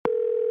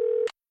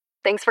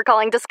Thanks for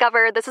calling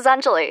Discover. This is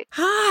Anjali.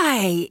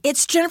 Hi,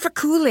 it's Jennifer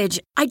Coolidge.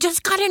 I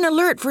just got an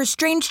alert for a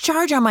strange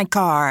charge on my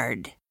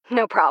card.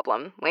 No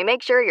problem. We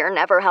make sure you're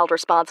never held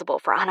responsible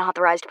for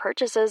unauthorized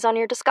purchases on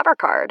your Discover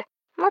card.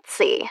 Let's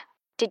see.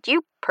 Did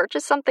you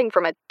purchase something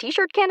from a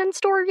t-shirt cannon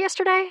store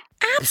yesterday?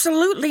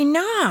 Absolutely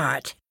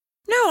not.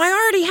 No, I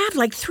already have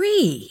like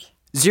 3.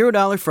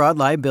 $0 fraud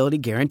liability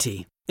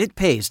guarantee. It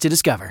pays to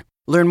Discover.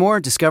 Learn more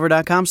at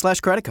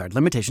discover.com/creditcard.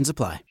 Limitations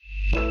apply.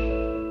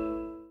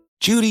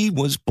 Judy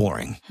was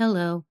boring.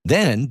 Hello.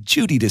 Then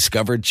Judy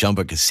discovered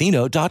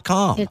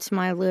ChumbaCasino.com. It's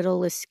my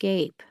little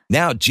escape.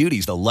 Now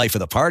Judy's the life of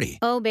the party.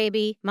 Oh,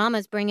 baby,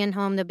 mama's bringing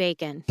home the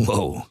bacon.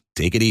 Whoa,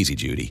 take it easy,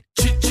 Judy.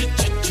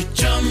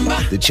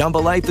 The Chumba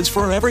life is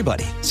for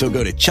everybody. So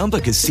go to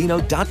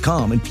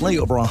ChumbaCasino.com and play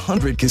over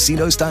 100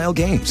 casino-style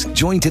games.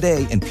 Join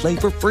today and play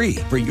for free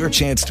for your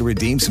chance to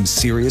redeem some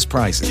serious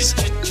prizes.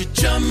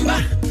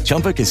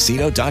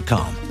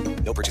 ChumbaCasino.com.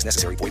 No purchase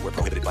necessary. Void where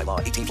prohibited by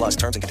law. 18 plus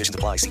terms and conditions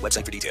apply. See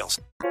website for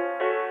details.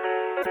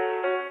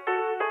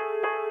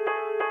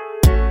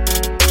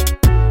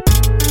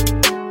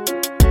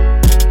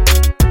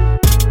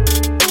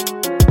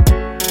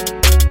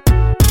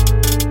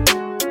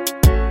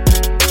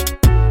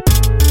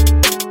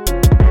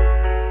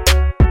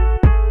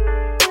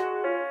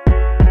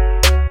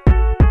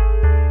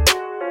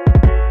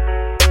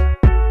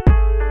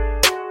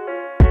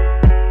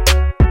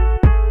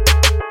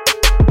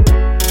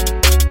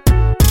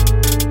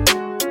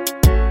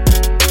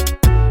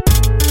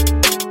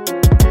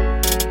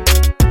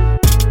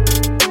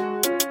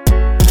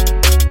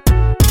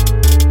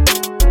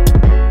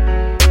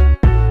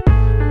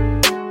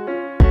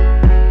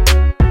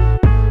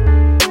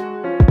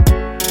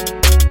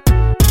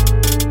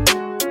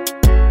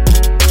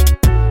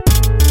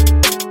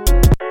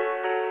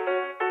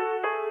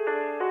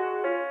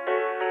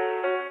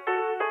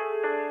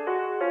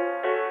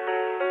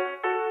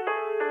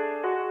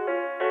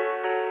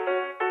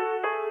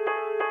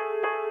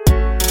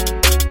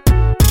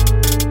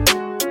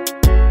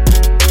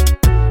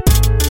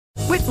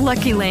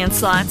 Lucky Land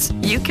Slots,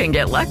 you can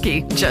get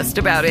lucky just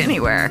about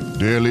anywhere.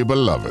 Dearly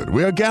beloved,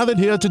 we are gathered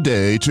here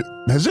today to...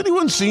 Has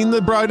anyone seen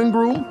the bride and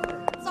groom?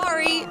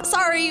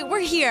 Sorry, we're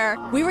here.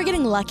 We were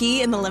getting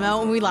lucky in the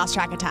limo and we lost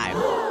track of time.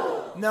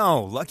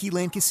 No, Lucky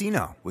Land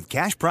Casino, with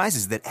cash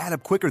prizes that add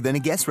up quicker than a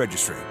guest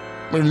registry.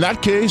 In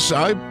that case,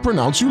 I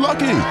pronounce you lucky.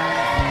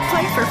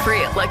 Play for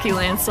free at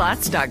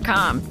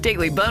LuckyLandSlots.com.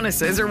 Daily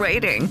bonuses are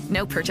waiting.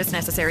 No purchase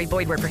necessary.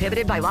 Void where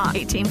prohibited by law.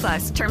 18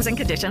 plus. Terms and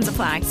conditions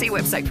apply. See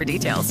website for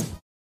details.